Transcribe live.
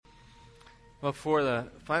Well, for the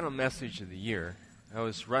final message of the year, I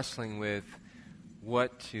was wrestling with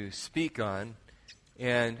what to speak on,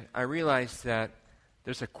 and I realized that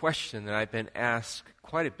there's a question that I've been asked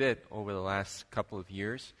quite a bit over the last couple of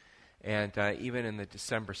years, and even in the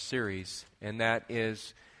December series, and that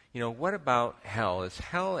is, what about hell? Is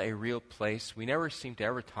hell a real place? We never seem to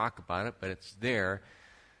ever talk about it, but it's there.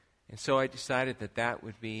 And so I decided that that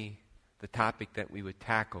would be the topic that we would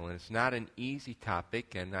tackle. And it's not an easy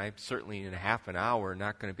topic, and I'm certainly in a half an hour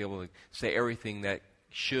not going to be able to say everything that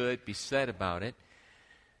should be said about it.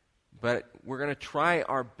 But we're going to try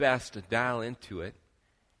our best to dial into it.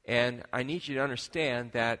 And I need you to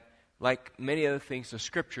understand that, like many other things in the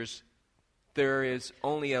Scriptures, there is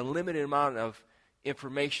only a limited amount of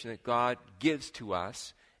information that God gives to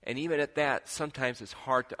us. And even at that, sometimes it's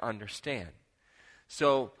hard to understand.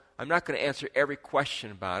 So I'm not going to answer every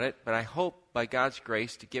question about it, but I hope by God's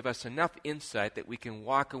grace to give us enough insight that we can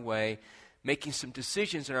walk away making some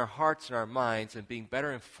decisions in our hearts and our minds and being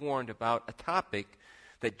better informed about a topic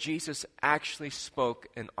that Jesus actually spoke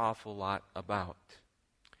an awful lot about.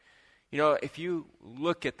 If you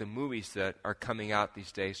look at the movies that are coming out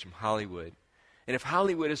these days from Hollywood, and if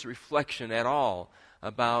Hollywood is a reflection at all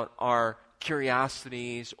about our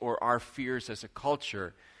curiosities or our fears as a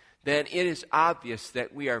culture, then it is obvious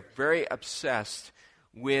that we are very obsessed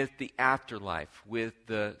with the afterlife, with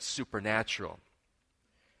the supernatural.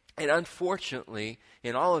 And unfortunately,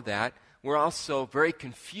 in all of that, we're also very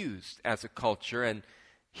confused as a culture and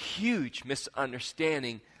huge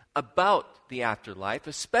misunderstanding about the afterlife,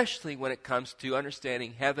 especially when it comes to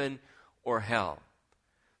understanding heaven or hell.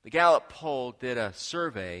 The Gallup poll did a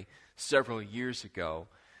survey several years ago,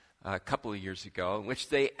 a couple of years ago, in which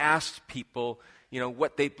they asked people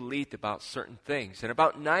what they believed about certain things. And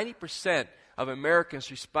about 90% of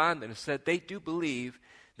Americans responded and said they do believe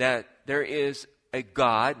that there is a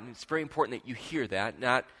God, and it's very important that you hear that,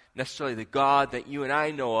 not necessarily the God that you and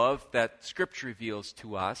I know of that Scripture reveals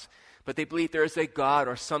to us, but they believe there is a God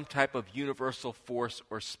or some type of universal force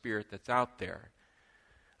or spirit that's out there.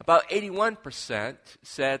 About 81%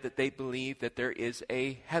 said that they believe that there is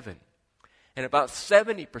a heaven. And about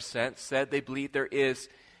 70% said they believe there is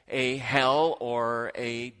a hell or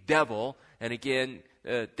a devil. And again,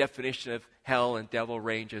 the definition of hell and devil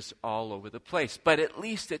ranges all over the place. But at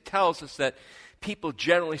least it tells us that people,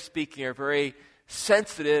 generally speaking, are very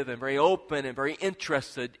sensitive and very open and very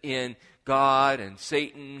interested in God and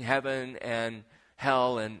Satan, heaven and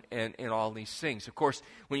hell and all these things. Of course,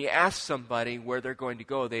 when you ask somebody where they're going to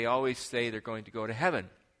go, they always say they're going to go to heaven,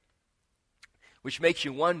 which makes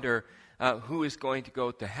you wonder who is going to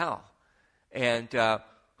go to hell and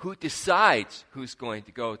who decides who's going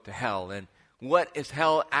to go to hell and what is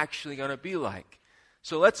hell actually going to be like.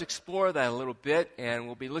 So let's explore that a little bit, and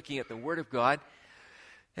we'll be looking at the Word of God.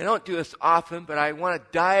 I don't do this often, but I want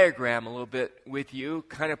to diagram a little bit with you,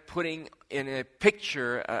 kind of putting in a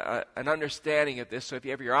picture an understanding of this. So if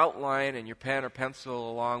you have your outline and your pen or pencil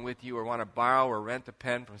along with you, or want to borrow or rent a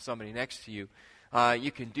pen from somebody next to you,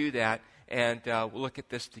 you can do that. And we'll look at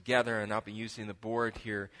this together, and I'll be using the board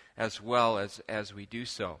here as well as we do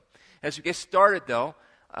so. As we get started, though,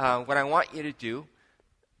 what I want you to do,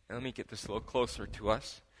 and let me get this a little closer to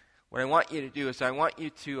us. What I want you to do is I want you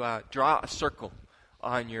to draw a circle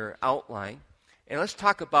on your outline. And let's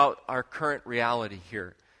talk about our current reality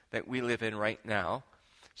here that we live in right now.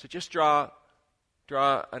 So just draw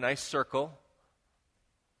a nice circle.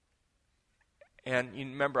 And you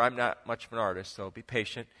remember, I'm not much of an artist, so be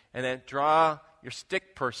patient. And then draw your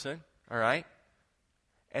stick person, all right?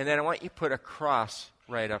 And then I want you to put a cross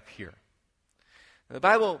right up here. Now, the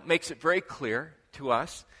Bible makes it very clear to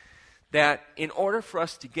us that in order for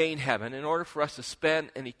us to gain heaven, in order for us to spend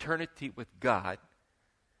an eternity with God,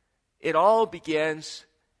 it all begins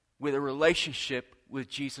with a relationship with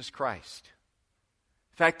Jesus Christ.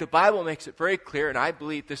 In fact, the Bible makes it very clear, and I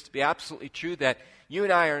believe this to be absolutely true, that you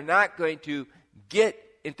and I are not going to get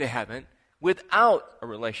into heaven without a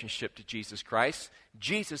relationship to Jesus Christ.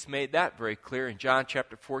 Jesus made that very clear in John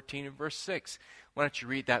chapter 14 and verse 6. Why don't you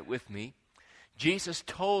read that with me? Jesus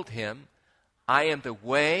told him, I am the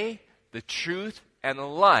way, the truth, and the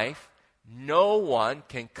life. No one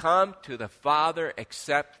can come to the Father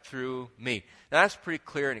except through me. Now, that's pretty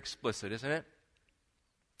clear and explicit, isn't it?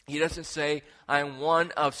 He doesn't say, I am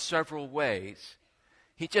one of several ways.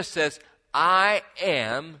 He just says, I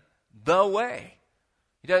am the way.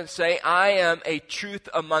 He doesn't say, I am a truth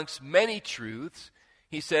amongst many truths.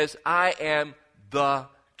 He says, I am the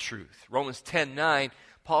truth. Romans 10:9,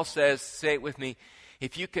 Paul says, say it with me,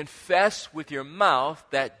 if you confess with your mouth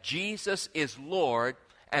that Jesus is Lord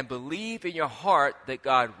and believe in your heart that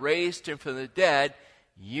God raised him from the dead,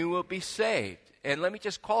 you will be saved. And let me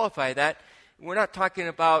just qualify that. We're not talking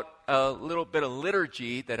about a little bit of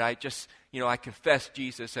liturgy that I just, I confess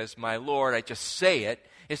Jesus as my Lord. I just say it.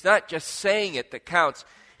 It's not just saying it that counts.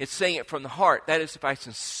 It's saying it from the heart. That is, if I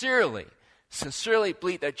sincerely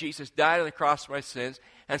believe that Jesus died on the cross for my sins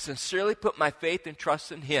and sincerely put my faith and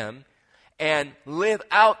trust in Him and live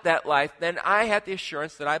out that life, then I have the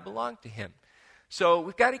assurance that I belong to Him. So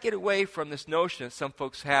we've got to get away from this notion that some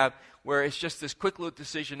folks have where it's just this quick little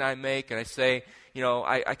decision I make and I say,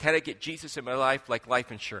 I kind of get Jesus in my life like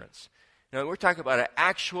life insurance. We're talking about an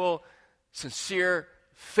actual, sincere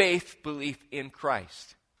faith belief in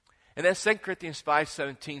Christ. And then 2 Corinthians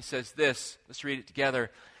 5:17 says this. Let's read it together.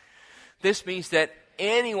 This means that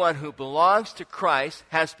anyone who belongs to Christ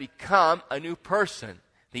has become a new person.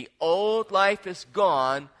 The old life is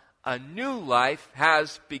gone. A new life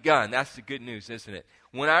has begun. That's the good news, isn't it?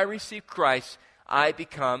 When I receive Christ, I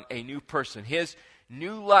become a new person. His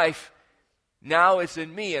new life now is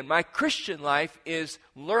in me, and my Christian life is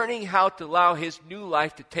learning how to allow His new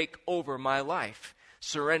life to take over my life,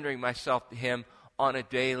 surrendering myself to Him on a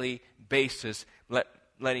daily basis,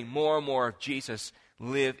 letting more and more of Jesus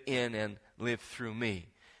live in and live through me.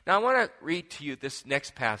 Now, I want to read to you this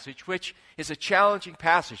next passage, which is a challenging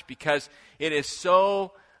passage because it is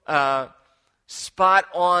so spot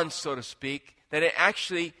on, so to speak, that it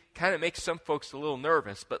actually kind of makes some folks a little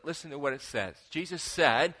nervous. But listen to what it says. Jesus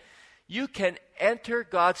said, you can enter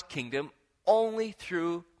God's kingdom only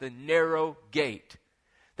through the narrow gate.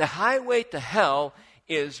 The highway to hell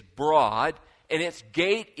is broad, and its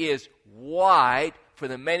gate is wide for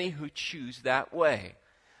the many who choose that way.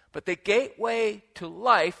 But the gateway to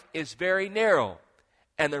life is very narrow,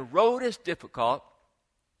 and the road is difficult,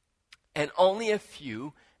 and only a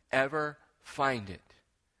few ever find it.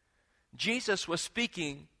 Jesus was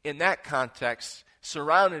speaking in that context,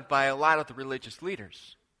 surrounded by a lot of the religious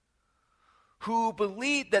leaders who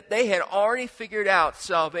believed that they had already figured out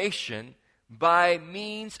salvation by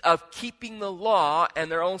means of keeping the law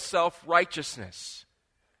and their own self-righteousness.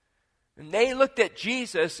 And they looked at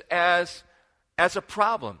Jesus as a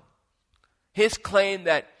problem. His claim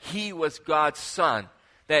that He was God's Son,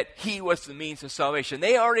 that He was the means of salvation.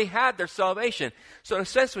 They already had their salvation. So in a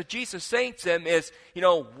sense, what Jesus is saying to them is,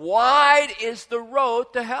 wide is the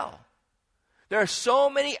road to hell. There are so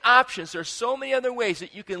many options. There are so many other ways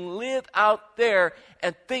that you can live out there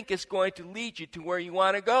and think it's going to lead you to where you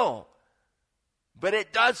want to go. But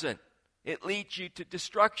it doesn't. It leads you to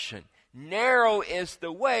destruction. Narrow is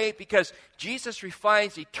the way because Jesus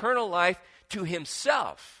refines eternal life to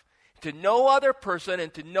Himself, to no other person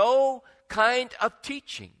and to no kind of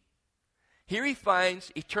teaching. He refines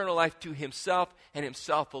eternal life to Himself and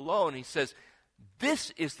Himself alone. He says,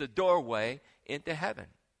 this is the doorway into heaven.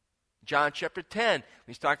 John chapter 10,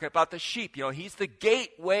 he's talking about the sheep. He's the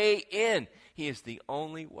gateway in. He is the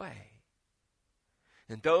only way.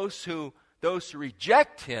 And those who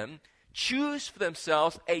reject Him choose for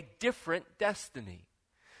themselves a different destiny.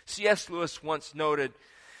 C.S. Lewis once noted,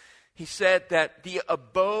 he said that the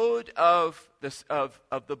abode of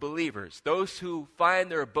the believers, those who find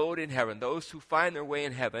their abode in heaven, those who find their way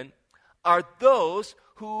in heaven, are those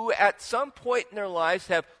who at some point in their lives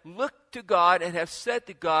have looked to God and have said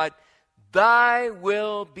to God, Thy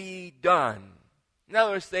will be done. In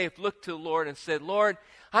other words, they have looked to the Lord and said, Lord,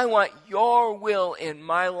 I want Your will in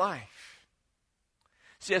my life.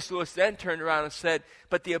 C.S. Lewis then turned around and said,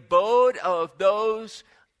 but the abode of those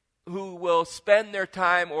who will spend their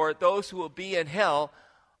time or those who will be in hell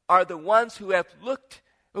are the ones who have looked,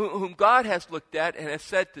 whom God has looked at and has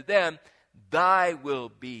said to them, Thy will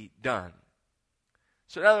be done.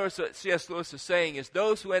 So in other words, what C.S. Lewis is saying is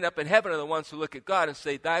those who end up in heaven are the ones who look at God and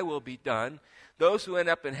say, Thy will be done. Those who end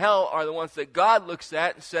up in hell are the ones that God looks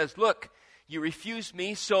at and says, look, you refuse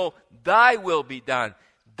me, so Thy will be done.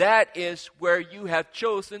 That is where you have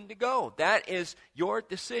chosen to go. That is your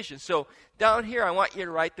decision. So down here, I want you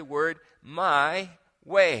to write the word, my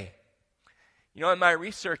way. In my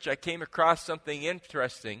research, I came across something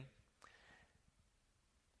interesting.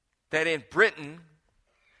 That in Britain,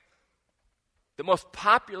 the most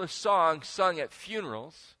popular song sung at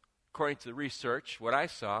funerals, according to the research, what I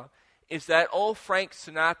saw, is that old Frank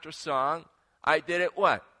Sinatra song, I Did It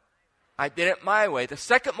What? I Did It My Way. The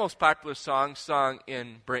second most popular song sung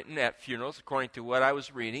in Britain at funerals, according to what I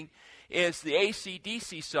was reading, is the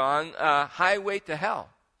AC/DC song, Highway to Hell.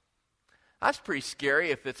 That's pretty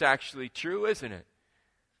scary if it's actually true, isn't it?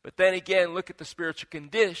 But then again, look at the spiritual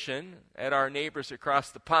condition at our neighbors across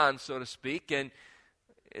the pond, so to speak, and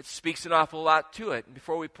it speaks an awful lot to it. And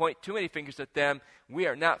before we point too many fingers at them, we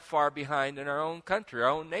are not far behind in our own country, our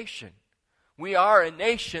own nation. We are a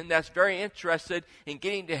nation that's very interested in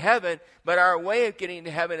getting to heaven, but our way of getting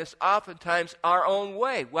to heaven is oftentimes our own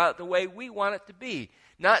way, well, the way we want it to be,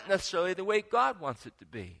 not necessarily the way God wants it to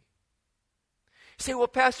be. You say, well,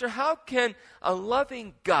 Pastor, how can a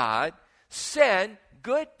loving God send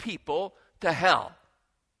good people to hell?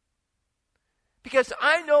 Because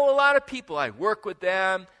I know a lot of people, I work with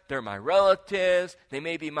them, they're my relatives, they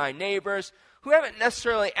may be my neighbors, who haven't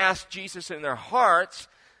necessarily asked Jesus in their hearts.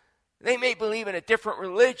 They may believe in a different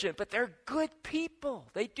religion, but they're good people.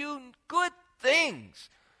 They do good things.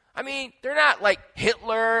 I mean, they're not like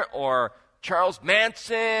Hitler or Charles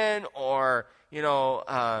Manson or,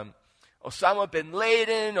 Osama bin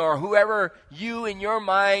Laden or whoever you in your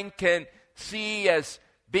mind can see as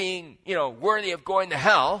being, worthy of going to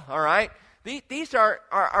hell, all right? These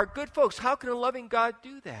are good folks. How can a loving God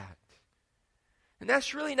do that? And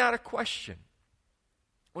that's really not a question.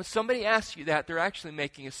 When somebody asks you that, they're actually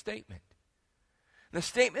making a statement. And the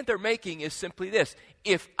statement they're making is simply this: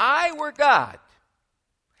 if I were God,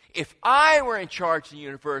 if I were in charge of the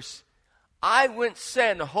universe, I wouldn't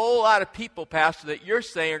send a whole lot of people, Pastor, that you're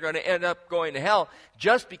saying are going to end up going to hell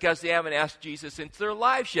just because they haven't asked Jesus into their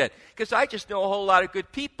lives yet. Because I just know a whole lot of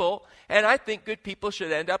good people, and I think good people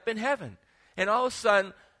should end up in heaven. And all of a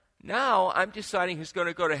sudden, now I'm deciding who's going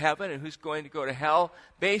to go to heaven and who's going to go to hell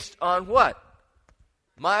based on what?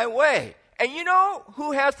 My way. And you know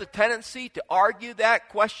who has the tendency to argue that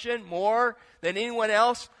question more than anyone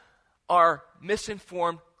else? Are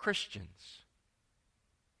misinformed Christians.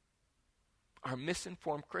 Are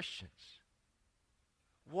misinformed Christians.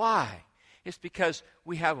 Why? It's because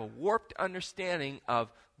we have a warped understanding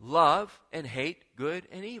of love and hate, good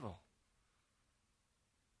and evil.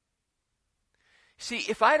 See,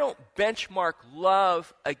 if I don't benchmark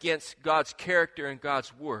love against God's character and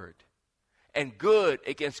God's word, and good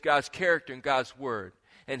against God's character and God's word,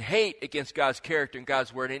 and hate against God's character and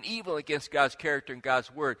God's word, and evil against God's character and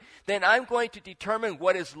God's word, then I'm going to determine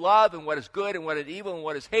what is love and what is good and what is evil and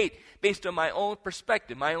what is hate based on my own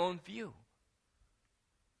perspective, my own view.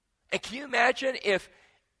 And can you imagine if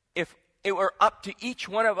it were up to each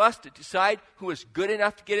one of us to decide who was good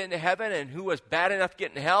enough to get into heaven and who was bad enough to get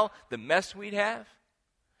into hell, the mess we'd have?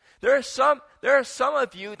 There are some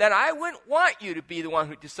of you that I wouldn't want you to be the one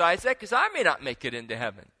who decides that, because I may not make it into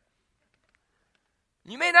heaven.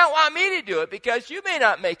 You may not want me to do it because you may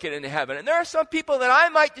not make it into heaven. And there are some people that I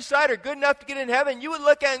might decide are good enough to get in heaven. You would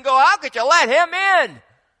look at and go, how could you let him in?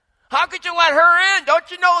 How could you let her in?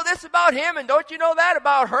 Don't you know this about him, and don't you know that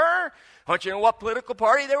about her? Don't you know what political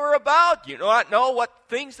party they were about? Do you not know what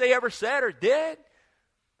things they ever said or did?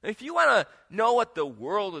 If you want to know what the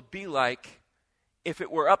world would be like if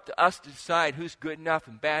it were up to us to decide who's good enough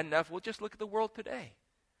and bad enough, well, just look at the world today.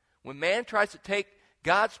 When man tries to take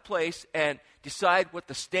God's place and decide what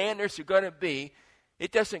the standards are going to be,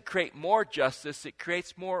 it doesn't create more justice. It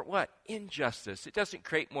creates more what? Injustice. It doesn't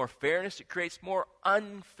create more fairness. It creates more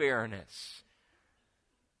unfairness.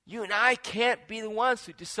 You and I can't be the ones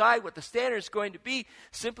who decide what the standard is going to be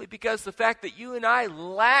simply because the fact that you and I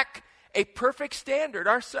lack a perfect standard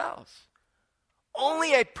ourselves.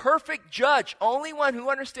 Only a perfect judge, only one who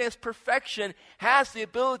understands perfection, has the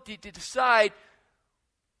ability to decide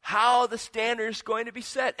how the standard is going to be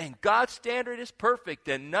set. And God's standard is perfect,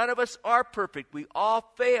 and none of us are perfect. We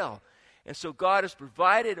all fail. And so God has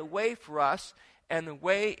provided a way for us, and the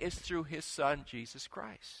way is through His Son, Jesus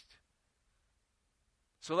Christ.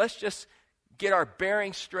 So let's just get our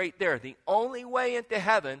bearings straight there. The only way into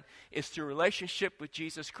heaven is through relationship with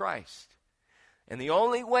Jesus Christ. And the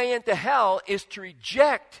only way into hell is to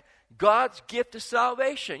reject God's gift of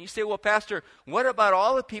salvation. You say, well, Pastor, what about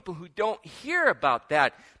all the people who don't hear about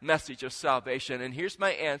that message of salvation? And here's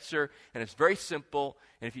my answer, and it's very simple,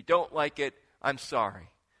 and if you don't like it, I'm sorry.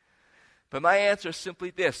 But my answer is simply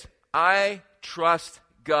this: I trust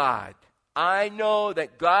God. I know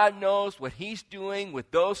that God knows what He's doing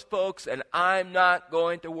with those folks, and I'm not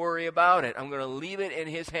going to worry about it. I'm going to leave it in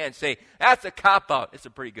His hands. Say, that's a cop-out. It's a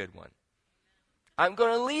pretty good one. I'm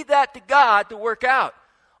going to leave that to God to work out.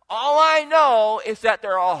 All I know is that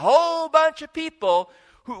there are a whole bunch of people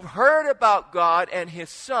who've heard about God and His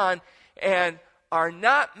Son and are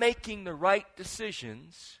not making the right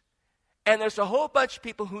decisions. And there's a whole bunch of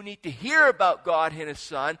people who need to hear about God and His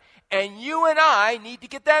Son, and you and I need to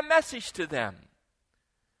get that message to them.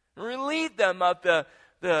 Relieve them of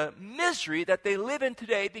the misery that they live in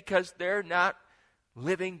today because they're not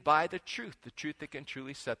living by the truth that can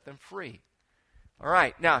truly set them free. All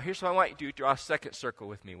right, now here's what I want you to do. Draw a second circle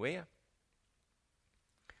with me, will you?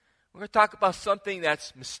 We're going to talk about something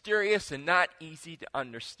that's mysterious and not easy to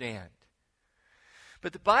understand.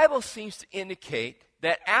 But the Bible seems to indicate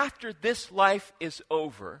that after this life is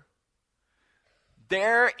over,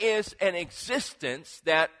 there is an existence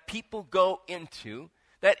that people go into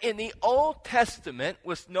that in the Old Testament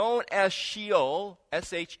was known as Sheol,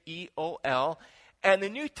 S-H-E-O-L, and the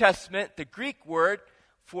New Testament, the Greek word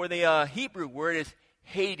for the Hebrew word is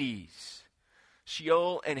Hades.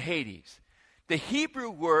 Sheol and Hades. The Hebrew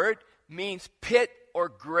word means pit or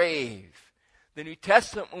grave. The New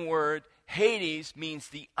Testament word Hades means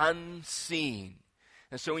the unseen.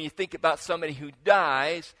 And so when you think about somebody who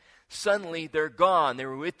dies, suddenly they're gone. They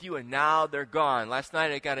were with you and now they're gone. Last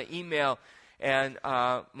night I got an email, and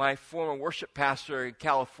my former worship pastor in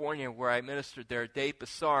California where I ministered there, Dave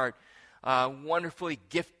Bassard, wonderfully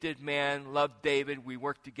gifted man, loved David. We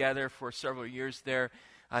worked together for several years there.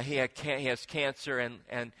 He has cancer,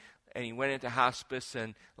 and he went into hospice,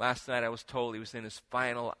 and last night I was told he was in his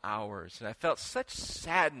final hours. And I felt such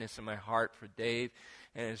sadness in my heart for Dave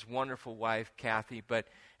and his wonderful wife, Kathy, but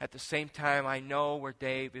at the same time, I know where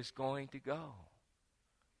Dave is going to go.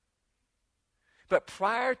 But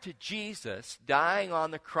prior to Jesus dying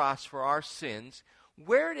on the cross for our sins,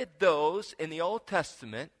 where did those in the Old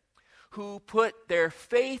Testament who put their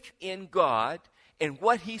faith in God and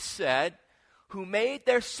what He said, who made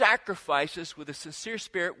their sacrifices with a sincere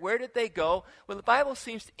spirit, where did they go? Well, the Bible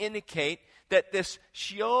seems to indicate that this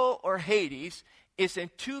Sheol or Hades is in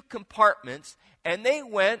two compartments, and they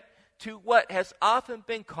went to what has often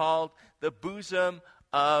been called the bosom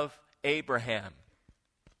of Abraham.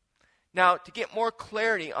 Now, to get more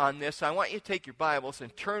clarity on this, I want you to take your Bibles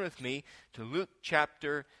and turn with me to Luke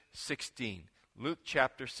chapter 16. Luke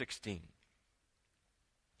chapter 16.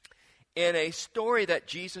 In a story that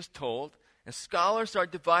Jesus told, and scholars are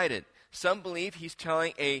divided. Some believe he's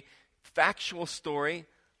telling a factual story.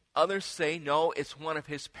 Others say, no, it's one of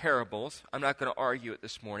his parables. I'm not going to argue it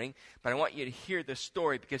this morning, but I want you to hear this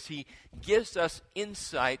story because he gives us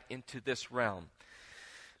insight into this realm.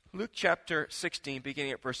 Luke chapter 16,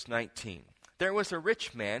 beginning at verse 19. There was a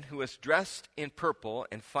rich man who was dressed in purple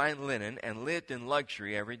and fine linen and lived in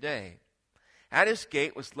luxury every day. At his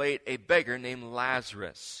gate was laid a beggar named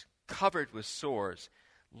Lazarus, covered with sores,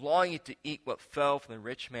 longing to eat what fell from the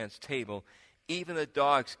rich man's table. Even the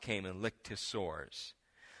dogs came and licked his sores.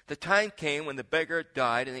 The time came when the beggar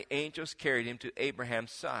died, and the angels carried him to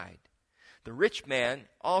Abraham's side. The rich man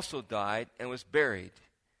also died and was buried.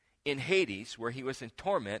 In Hades, where he was in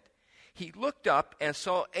torment, he looked up and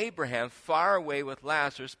saw Abraham far away with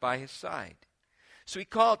Lazarus by his side. So he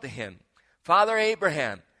called to him, Father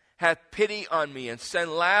Abraham, have pity on me and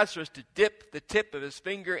send Lazarus to dip the tip of his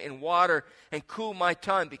finger in water and cool my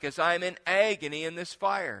tongue, because I am in agony in this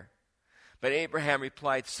fire. But Abraham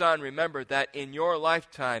replied, Son, remember that in your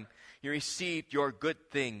lifetime you received your good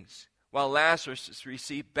things, while Lazarus has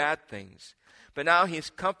received bad things. But now he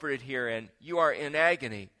is comforted here, and you are in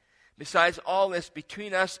agony. Besides all this,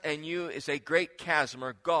 between us and you is a great chasm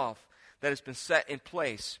or gulf that has been set in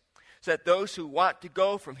place, so that those who want to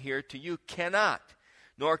go from here to you cannot,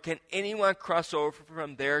 nor can anyone cross over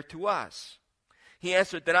from there to us. He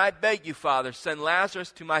answered, Then I beg you, Father, send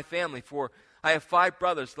Lazarus to my family, for I have 5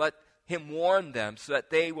 brothers. Let him warn them, so that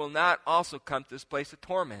they will not also come to this place of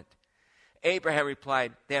torment. Abraham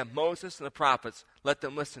replied, They have Moses and the prophets. Let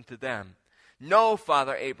them listen to them. No,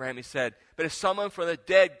 Father Abraham, he said, but if someone from the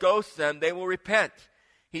dead goes to them, they will repent.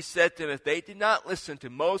 He said to him, If they did not listen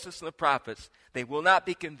to Moses and the prophets, they will not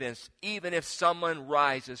be convinced, even if someone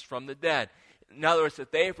rises from the dead. In other words,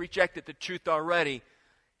 if they have rejected the truth already,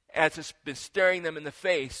 as it's been staring them in the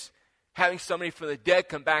face, having somebody from the dead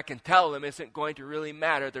come back and tell them isn't going to really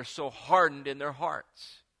matter. They're so hardened in their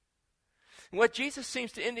hearts. And what Jesus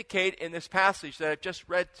seems to indicate in this passage that I've just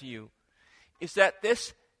read to you is that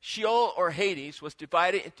this Sheol or Hades was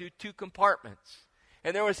divided into 2 compartments.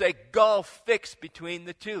 And there was a gulf fixed between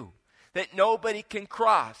the two that nobody can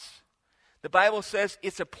cross. The Bible says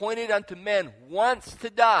it's appointed unto men once to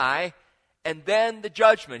die, and then the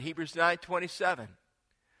judgment, Hebrews 9:27.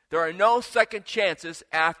 There are no second chances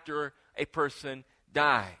after a person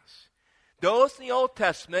dies. Those in the Old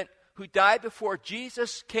Testament who died before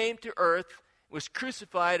Jesus came to earth, was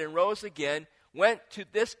crucified and rose again, went to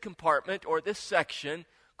this compartment or this section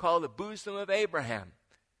called the bosom of Abraham.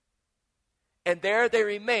 And there they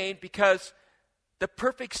remained because the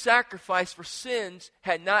perfect sacrifice for sins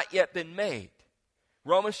had not yet been made.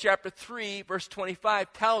 Romans chapter 3 verse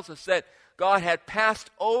 25 tells us that God had passed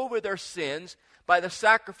over their sins by the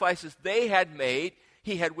sacrifices they had made.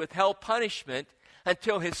 He had withheld punishment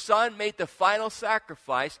until his Son made the final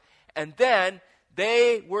sacrifice, and then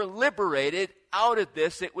they were liberated out of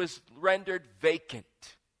this. It was rendered vacant.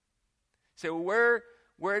 So where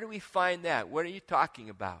do we find that? What are you talking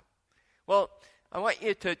about? Well, I want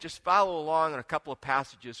you to just follow along on a couple of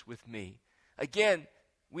passages with me. Again,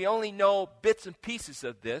 we only know bits and pieces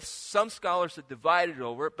of this. Some scholars have divided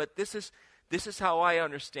over it, but this is how I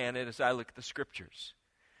understand it as I look at the Scriptures.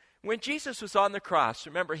 When Jesus was on the cross,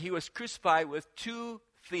 remember, he was crucified with two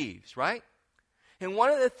thieves, right? And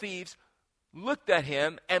one of the thieves looked at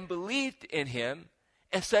him and believed in him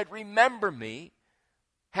and said, "Remember me,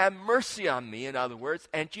 have mercy on me," in other words.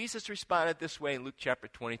 And Jesus responded this way in Luke chapter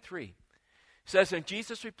 23. It says, and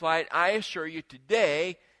Jesus replied, "I assure you,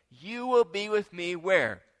 today you will be with me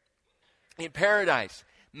where? In paradise."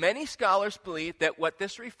 Many scholars believe that what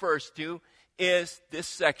this refers to is this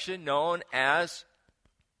section known as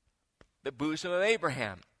the bosom of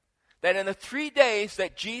Abraham. That in the 3 days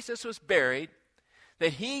that Jesus was buried,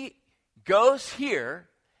 that he goes here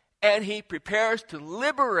and he prepares to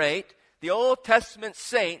liberate the Old Testament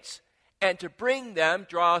saints and to bring them,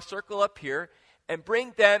 draw a circle up here, and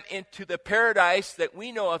bring them into the paradise that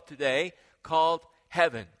we know of today called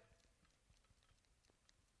heaven.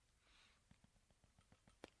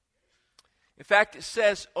 In fact, it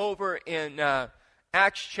says over in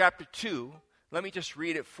Acts chapter 2, let me just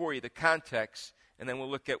read it for you, the context, and then we'll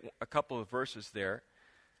look at a couple of verses there,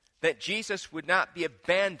 that Jesus would not be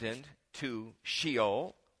abandoned to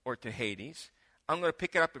Sheol or to Hades. I'm going to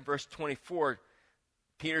pick it up in verse 24.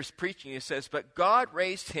 Peter's preaching. It says, "But God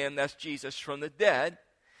raised him," that's Jesus, "from the dead,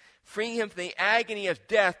 freeing him from the agony of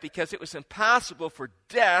death, because it was impossible for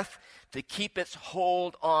death to keep its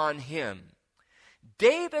hold on him.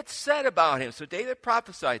 David said about him," so David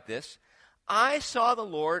prophesied this, "I saw the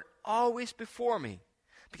Lord always before me,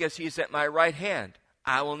 because he is at my right hand.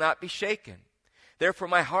 I will not be shaken. Therefore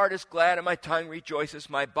my heart is glad and my tongue rejoices.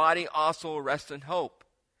 My body also will rest in hope.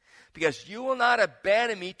 Because you will not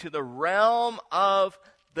abandon me to the realm of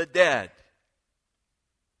the dead.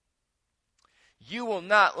 You will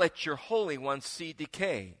not let your Holy One see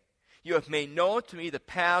decay. You have made known to me the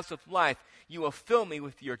paths of life. You will fill me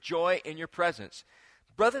with your joy in your presence."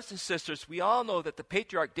 Brothers and sisters, we all know that the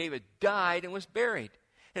patriarch David died and was buried.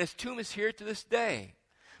 And his tomb is here to this day.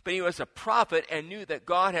 But he was a prophet and knew that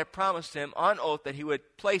God had promised him on oath that he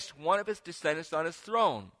would place one of his descendants on his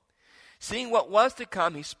throne. Seeing what was to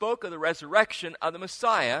come, he spoke of the resurrection of the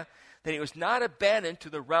Messiah, that he was not abandoned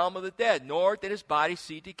to the realm of the dead, nor did his body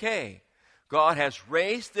see decay. God has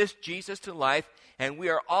raised this Jesus to life, and we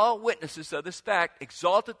are all witnesses of this fact.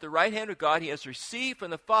 Exalted at the right hand of God, he has received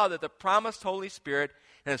from the Father the promised Holy Spirit,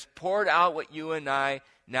 and has poured out what you and I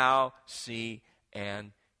now see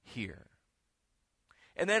and hear.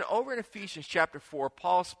 And then over in Ephesians chapter 4,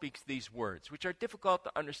 Paul speaks these words, which are difficult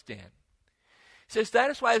to understand. He says,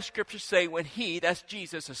 "That is why the scriptures say, when he," that's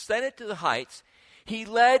Jesus, "ascended to the heights, he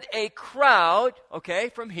led a crowd," okay,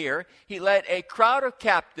 from here, he led a crowd of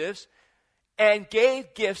captives and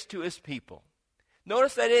gave gifts to his people.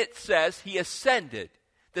 Notice that it says he ascended.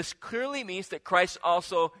 This clearly means that Christ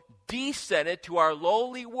also descended to our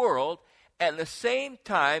lowly world, and at the same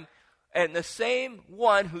time, and the same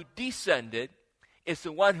one who descended is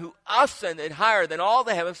the one who ascended higher than all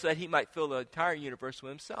the heavens so that he might fill the entire universe with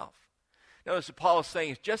himself. Notice what Paul is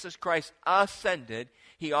saying is just as Christ ascended,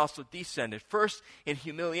 he also descended. First, in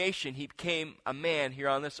humiliation, he became a man here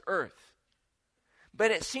on this earth. But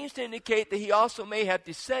it seems to indicate that he also may have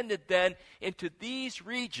descended then into these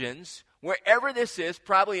regions, wherever this is,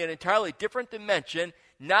 probably an entirely different dimension,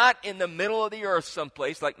 not in the middle of the earth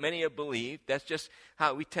someplace like many have believed. That's just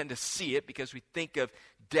how we tend to see it because we think of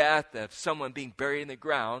death, of someone being buried in the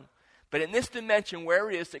ground. But in this dimension, where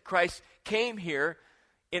it is that Christ came here,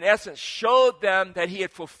 in essence, showed them that he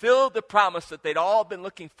had fulfilled the promise that they'd all been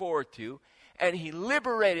looking forward to, and he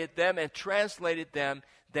liberated them and translated them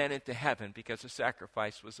then into heaven because the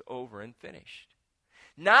sacrifice was over and finished.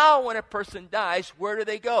 Now, when a person dies, where do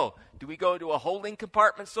they go? Do we go to a holding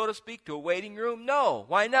compartment, so to speak, to a waiting room? No.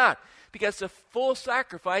 Why not? Because the full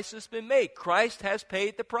sacrifice has been made. Christ has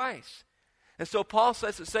paid the price. And so Paul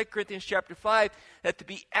says in 2 Corinthians chapter 5 that to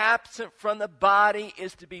be absent from the body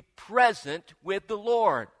is to be present with the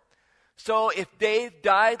Lord. So if Dave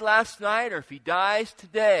died last night or if he dies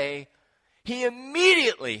today, he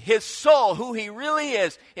immediately, his soul, who he really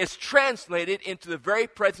is translated into the very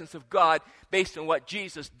presence of God based on what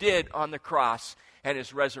Jesus did on the cross and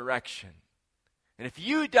his resurrection. And if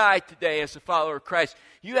you die today as a follower of Christ,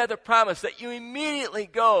 you have the promise that you immediately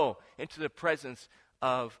go into the presence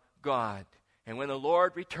of God. And when the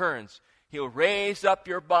Lord returns, he'll raise up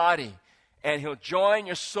your body and he'll join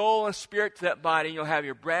your soul and spirit to that body, and you'll have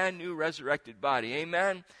your brand new resurrected body.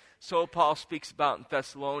 Amen? So Paul speaks about in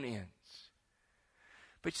Thessalonians.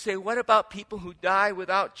 But you say, what about people who die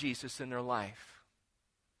without Jesus in their life?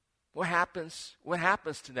 What happens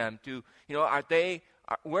to them?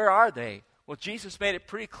 Where are they? Well, Jesus made it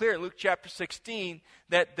pretty clear in Luke chapter 16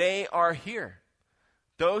 that they are here.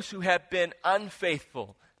 Those who have been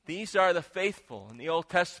unfaithful. These are the faithful in the Old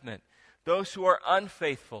Testament. Those who are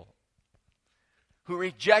unfaithful, who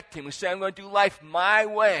reject him, who say, I'm going to do life my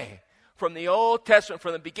way. From the Old Testament,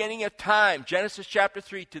 from the beginning of time, Genesis chapter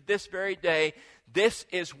 3 to this very day, this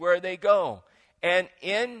is where they go. And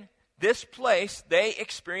in this place, they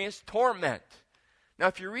experience torment. Now,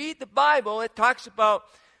 if you read the Bible, it talks about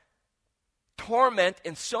torment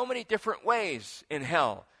in so many different ways in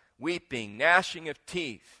hell. Weeping, gnashing of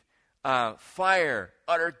teeth, fire,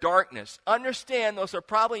 utter darkness. Understand, those are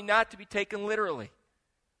probably not to be taken literally.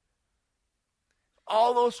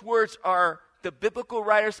 All those words are the biblical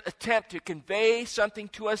writer's attempt to convey something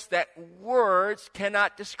to us that words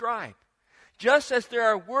cannot describe. Just as there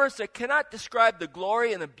are words that cannot describe the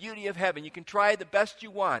glory and the beauty of heaven. You can try the best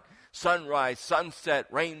you want. Sunrise, sunset,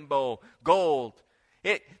 rainbow, gold.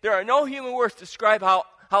 There are no human words to describe how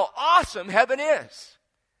awesome heaven is.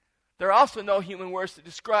 There are also no human words to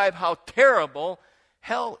describe how terrible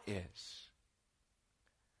hell is.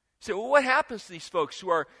 So what happens to these folks who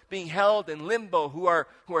are being held in limbo, who are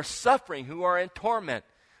suffering, who are in torment?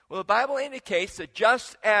 Well, the Bible indicates that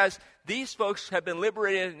just as these folks have been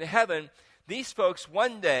liberated in heaven, these folks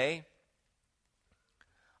one day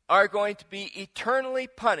are going to be eternally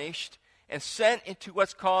punished and sent into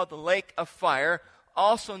what's called the lake of fire,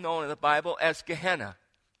 also known in the Bible as Gehenna.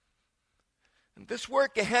 And this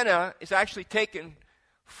word Gehenna is actually taken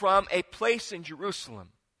from a place in Jerusalem.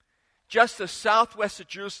 Just to the southwest of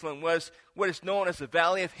Jerusalem was what is known as the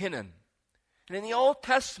Valley of Hinnom. And in the Old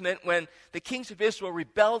Testament, when the kings of Israel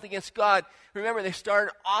rebelled against God, remember they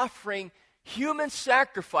started offering human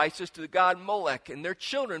sacrifices to the god Molech, and their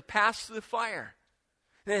children passed through the fire.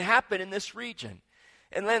 And it happened in this region.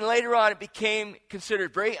 And then later on, it became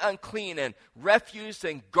considered very unclean, and refuse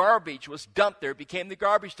and garbage was dumped there. It became the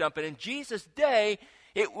garbage dump. And in Jesus' day,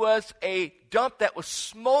 it was a dump that was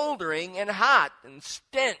smoldering and hot and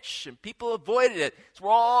stench, and people avoided it. It's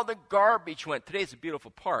where all the garbage went. Today it's a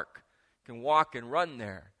beautiful park. You can walk and run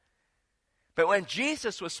there. But when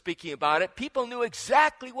Jesus was speaking about it, people knew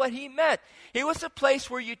exactly what he meant. It was a place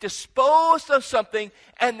where you disposed of something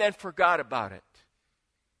and then forgot about it.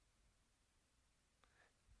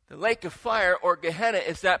 The lake of fire, or Gehenna,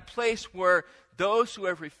 is that place where those who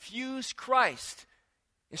have refused Christ,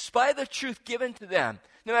 in spite of the truth given to them,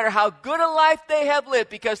 no matter how good a life they have lived,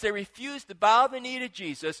 because they refused to bow the knee to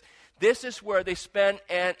Jesus, this is where they spend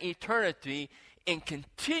an eternity in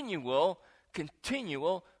continual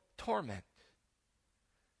torment.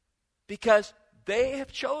 Because they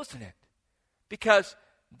have chosen it. Because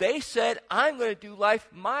they said, I'm going to do life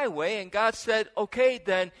my way, and God said, okay,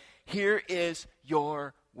 then here is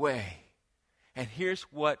your way. And here's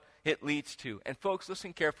what it leads to. And folks,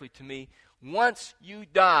 listen carefully to me. Once you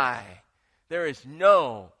die, there is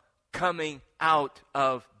no coming out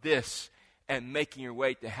of this and making your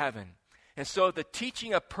way to heaven. And so the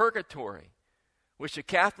teaching of purgatory, which the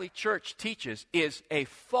Catholic Church teaches, is a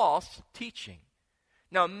false teaching.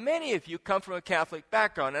 Now, many of you come from a Catholic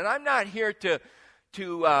background, and I'm not here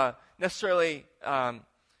to necessarily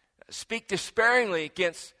speak despairingly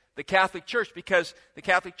against the Catholic Church, because the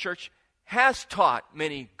Catholic Church has taught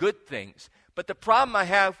many good things. But the problem I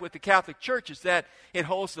have with the Catholic Church is that it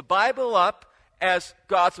holds the Bible up as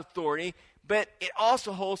God's authority, but it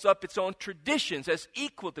also holds up its own traditions as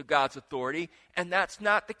equal to God's authority, and that's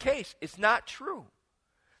not the case. It's not true.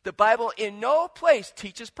 The Bible in no place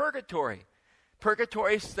teaches purgatory.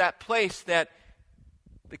 Purgatory is that place that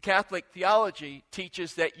the Catholic theology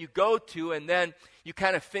teaches that you go to, and then you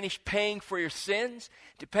kind of finish paying for your sins.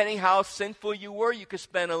 Depending how sinful you were, you could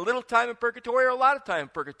spend a little time in purgatory or a lot of time in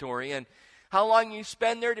purgatory. And how long you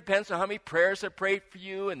spend there depends on how many prayers are prayed for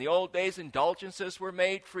you. In the old days, indulgences were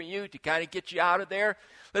made for you to kind of get you out of there.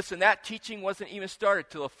 Listen, that teaching wasn't even started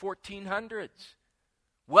till the 1400s.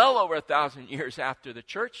 Well over 1,000 years after the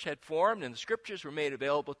church had formed and the scriptures were made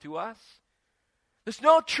available to us. There's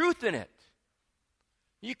no truth in it.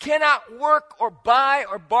 You cannot work or buy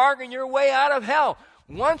or bargain your way out of hell.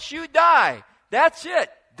 Once you die, that's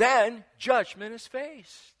it. Then judgment is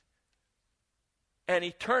faced. And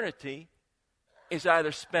eternity is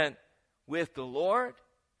either spent with the Lord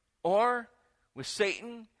or with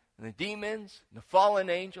Satan and the demons and the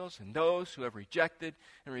fallen angels and those who have rejected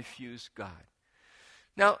and refused God.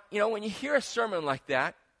 Now, when you hear a sermon like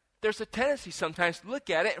that, there's a tendency sometimes to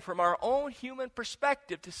look at it from our own human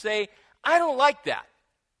perspective to say, I don't like that.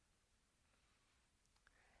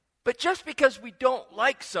 But just because we don't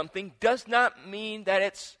like something does not mean that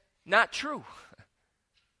it's not true.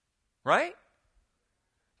 Right?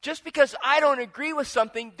 Just because I don't agree with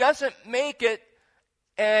something doesn't make it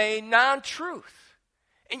a non-truth.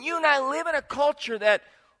 And you and I live in a culture that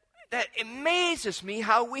amazes me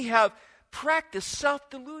how we have practiced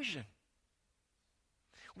self-delusion.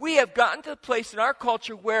 We have gotten to the place in our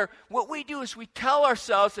culture where what we do is we tell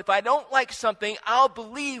ourselves, if I don't like something, I'll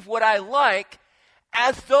believe what I like,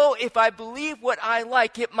 as though if I believe what I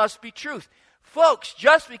like, it must be truth. Folks,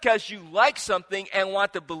 just because you like something and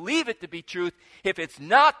want to believe it to be truth, if it's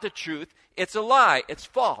not the truth, it's a lie. It's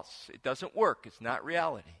false. It doesn't work. It's not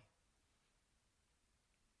reality.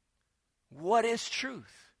 What is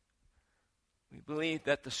truth? We believe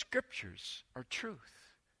that the Scriptures are truth.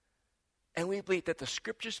 And we believe that the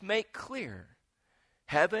Scriptures make clear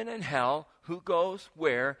heaven and hell, who goes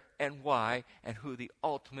where and why, and who the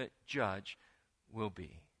ultimate judge will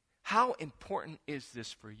be. How important is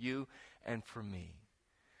this for you and for me?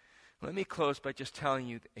 Let me close by just telling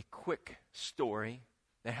you a quick story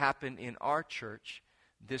that happened in our church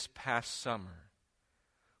this past summer,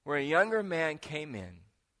 where a younger man came in,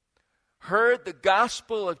 heard the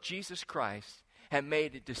gospel of Jesus Christ, and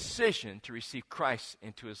made a decision to receive Christ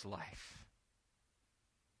into his life.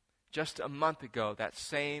 Just a month ago, that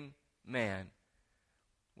same man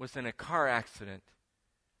was in a car accident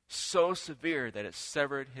so severe that it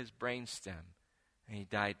severed his brainstem, and he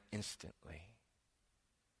died instantly.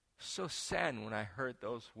 So saddened when I heard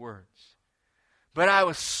those words. But I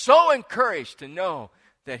was so encouraged to know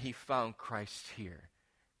that he found Christ here,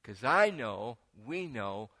 because we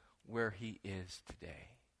know where he is today.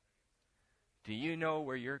 Do you know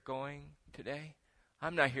where you're going today?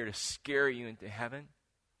 I'm not here to scare you into heaven,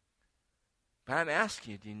 but I'm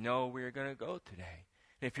asking you, do you know where you're going to go today?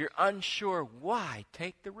 And if you're unsure, why?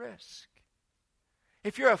 Take the risk.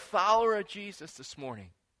 If you're a follower of Jesus this morning,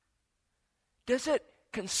 does it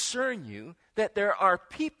concern you that there are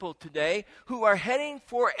people today who are heading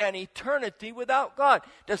for an eternity without God?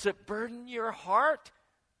 Does it burden your heart?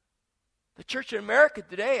 The church in America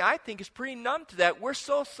today, I think, is pretty numb to that. We're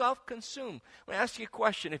so self-consumed. I'm going to ask you a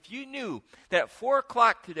question. If you knew that at 4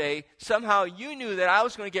 o'clock today, somehow you knew that I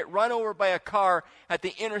was going to get run over by a car at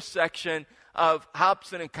the intersection of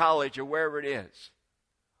Hobson and College or wherever it is,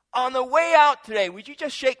 on the way out today, would you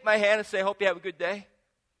just shake my hand and say, hope you have a good day?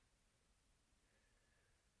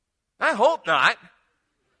 I hope not.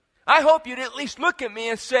 I hope you'd at least look at me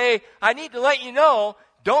and say, I need to let you know,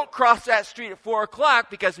 don't cross that street at 4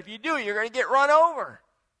 o'clock, because if you do, you're going to get run over.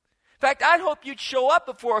 In fact, I'd hope you'd show up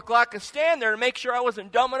at 4 o'clock and stand there to make sure I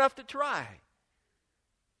wasn't dumb enough to try.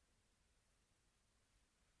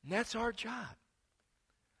 And that's our job.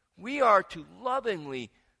 We are to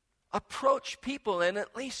lovingly approach people and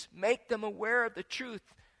at least make them aware of the truth.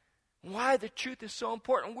 Why the truth is so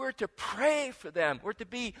important. We're to pray for them. We're to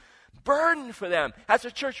be burdened for them. As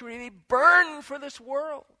a church, we're to be burdened for this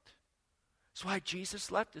world. That's why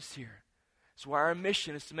Jesus left us here. That's why our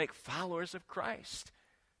mission is to make followers of Christ.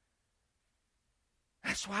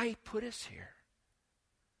 That's why he put us here.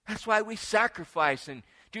 That's why we sacrifice and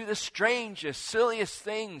do the strangest, silliest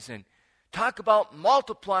things and talk about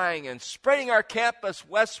multiplying and spreading our campus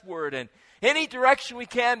westward and any direction we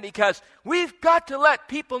can, because we've got to let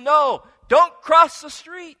people know, don't cross the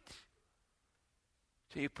street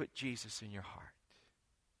till you put Jesus in your heart.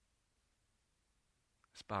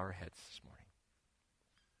 Let's bow our heads this morning.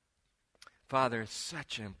 Father, it's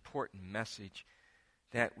such an important message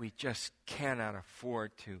that we just cannot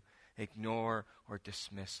afford to ignore or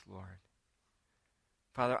dismiss, Lord.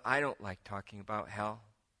 Father, I don't like talking about hell,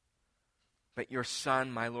 but your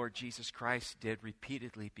Son, my Lord Jesus Christ, did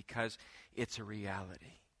repeatedly, because it's a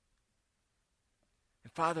reality.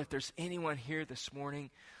 And Father, if there's anyone here this morning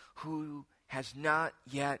who has not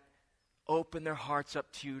yet opened their hearts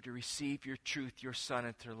up to you to receive your truth, your Son,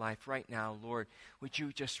 into their life right now, Lord, would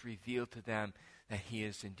you just reveal to them that he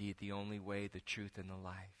is indeed the only way, the truth, and the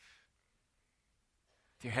life?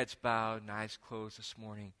 With your heads bowed and eyes closed this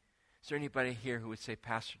morning, is there anybody here who would say,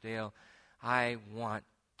 Pastor Dale, I want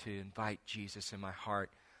to invite Jesus in my heart.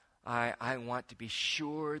 I want to be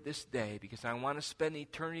sure this day, because I want to spend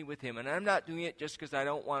eternity with him. And I'm not doing it just because I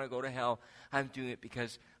don't want to go to hell. I'm doing it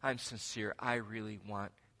because I'm sincere. I really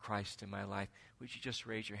want Christ in my life. Would you just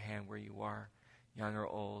raise your hand where you are, young or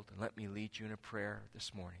old, and let me lead you in a prayer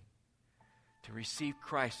this morning to receive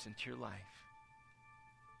Christ into your life.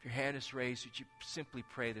 If your hand is raised, would you simply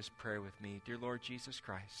pray this prayer with me? Dear Lord Jesus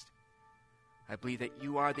Christ, I believe that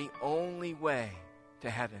you are the only way to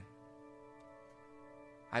heaven.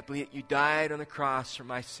 I believe that you died on the cross for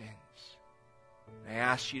my sins. And I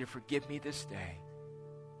ask you to forgive me this day.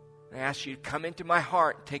 And I ask you to come into my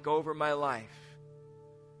heart and take over my life.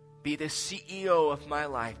 Be the CEO of my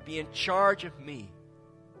life. Be in charge of me.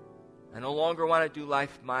 I no longer want to do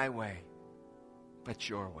life my way, but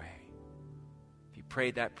your way. If you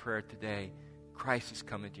prayed that prayer today, Christ is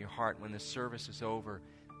coming to your heart. When the service is over,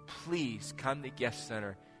 please come to Guest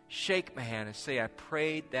Center. Shake my hand and say, I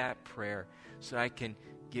prayed that prayer, so I can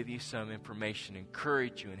give you some information,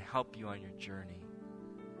 encourage you, and help you on your journey.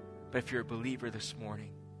 But if you're a believer this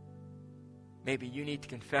morning, maybe you need to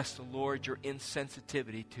confess to the Lord your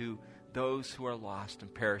insensitivity to those who are lost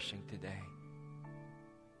and perishing today.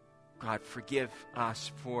 God, forgive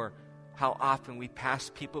us for how often we pass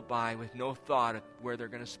people by with no thought of where they're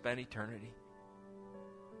going to spend eternity.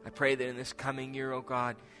 I pray that in this coming year, oh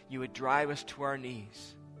God, you would drive us to our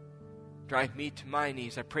knees. Drive me to my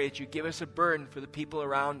knees. I pray that you give us a burden for the people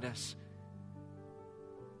around us.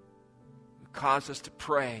 Cause us to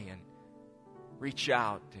pray and reach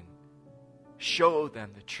out and show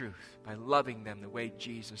them the truth by loving them the way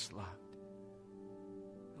Jesus loved.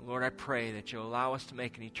 Lord, I pray that you'll allow us to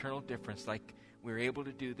make an eternal difference like we were able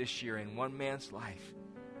to do this year in one man's life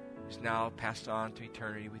who's now passed on to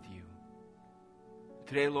eternity with you.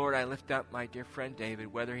 Today, Lord, I lift up my dear friend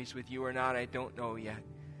David. Whether he's with you or not, I don't know yet.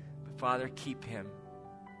 But Father, keep him.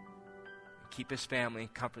 Keep his family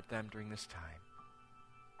and comfort them during this time.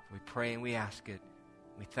 We pray and we ask it.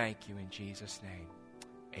 We thank you in Jesus' name.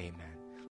 Amen.